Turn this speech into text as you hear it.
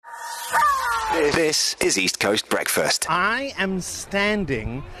This is East Coast Breakfast. I am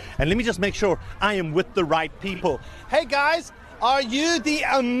standing, and let me just make sure I am with the right people. Hey guys, are you the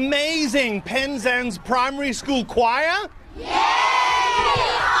amazing Penzance Primary School choir? Yeah!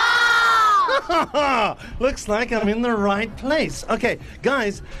 Looks like I'm in the right place. Okay,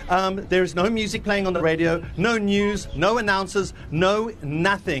 guys, there's no music playing on the radio, no news, no announcers, no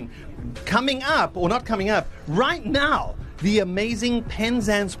nothing. Coming up, or not coming up, right now, the amazing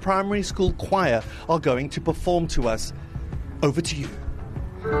Penzance Primary School choir are going to perform to us. Over to you.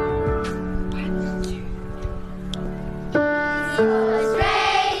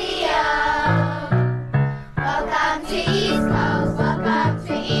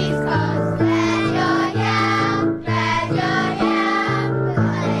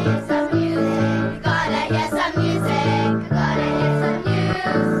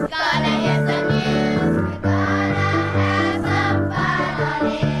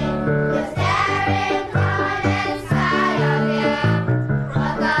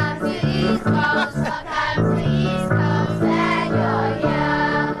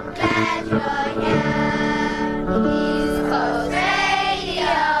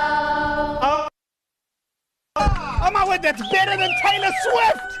 That's better than Taylor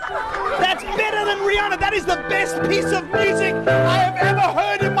Swift! That's better than Rihanna! That is the best piece of music I have ever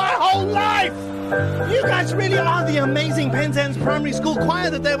heard in my whole life! You guys really are the amazing Penzance Primary School choir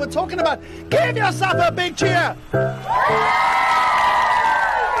that they were talking about. Give yourself a big cheer!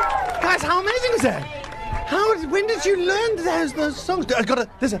 Guys, how amazing is that? When did you learn those songs?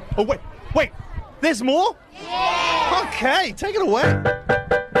 Wait, there's more? Yeah! Okay, take it away.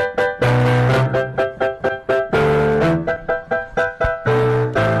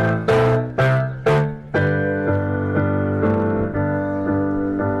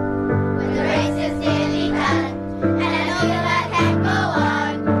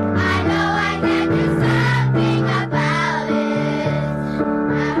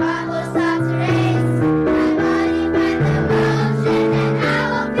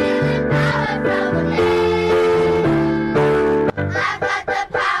 I've got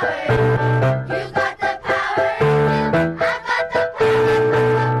the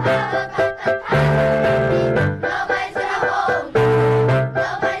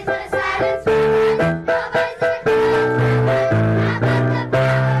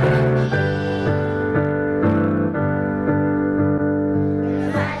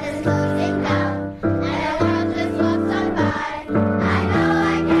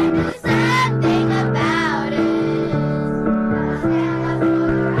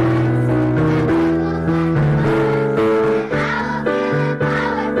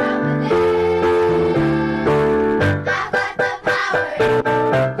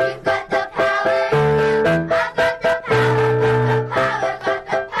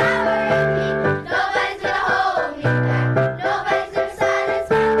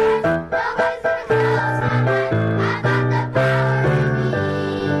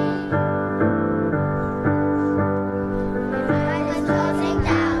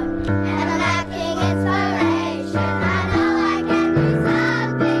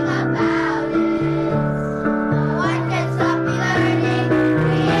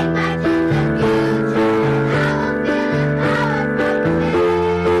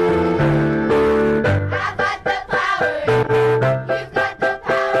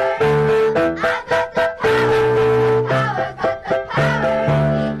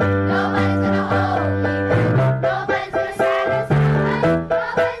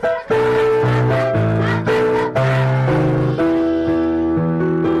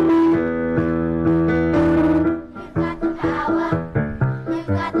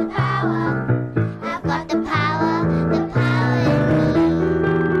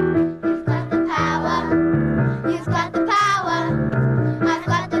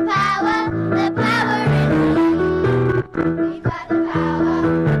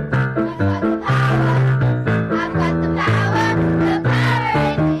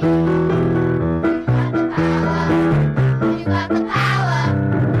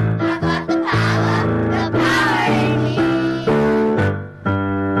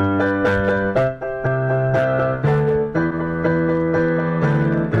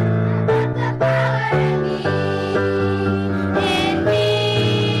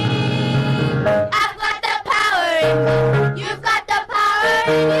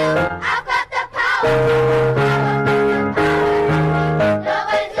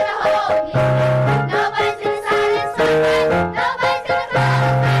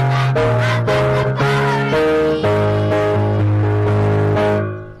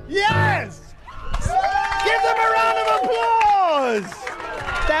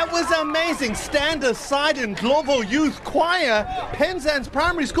That was amazing. Stand aside in Global Youth Choir. Penzance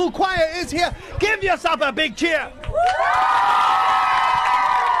Primary School Choir is here. Give yourself a big cheer. Oh,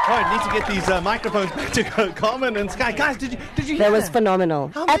 I need to get these microphones back to Carmen and Sky. Guys, did you hear That was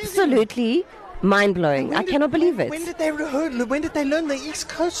phenomenal. Absolutely mind-blowing. I cannot believe it. When did they learn the East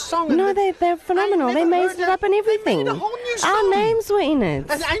Coast song? No, they're phenomenal. They made it up and everything. They made a whole new song. Our names were in it.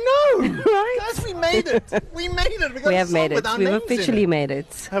 I know. Right? Guys, we made it. We made it. We have made it. We've officially made it.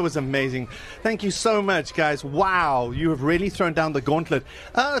 That was amazing. Thank you so much, guys. Wow, you have really thrown down the gauntlet.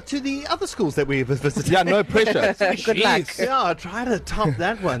 To the other schools that we've visited. Yeah, no pressure. Good luck. Yeah, try to top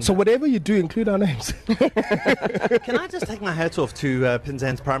that one. So whatever you do, include our names. Can I just take my hats off to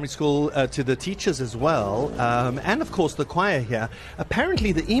Penzance Primary School, to the teachers as well, and of course the choir here.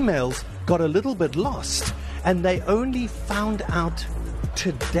 Apparently the emails got a little bit lost, and they only found out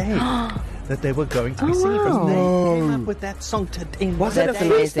today that they were going to be singing for us. They came up with that song today. That's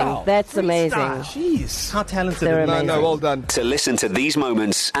amazing. That's amazing. Jeez, how talented! They're are they? amazing. No, well done. To listen to these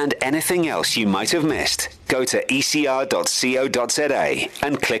moments and anything else you might have missed, go to ecr.co.za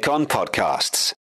and click on podcasts.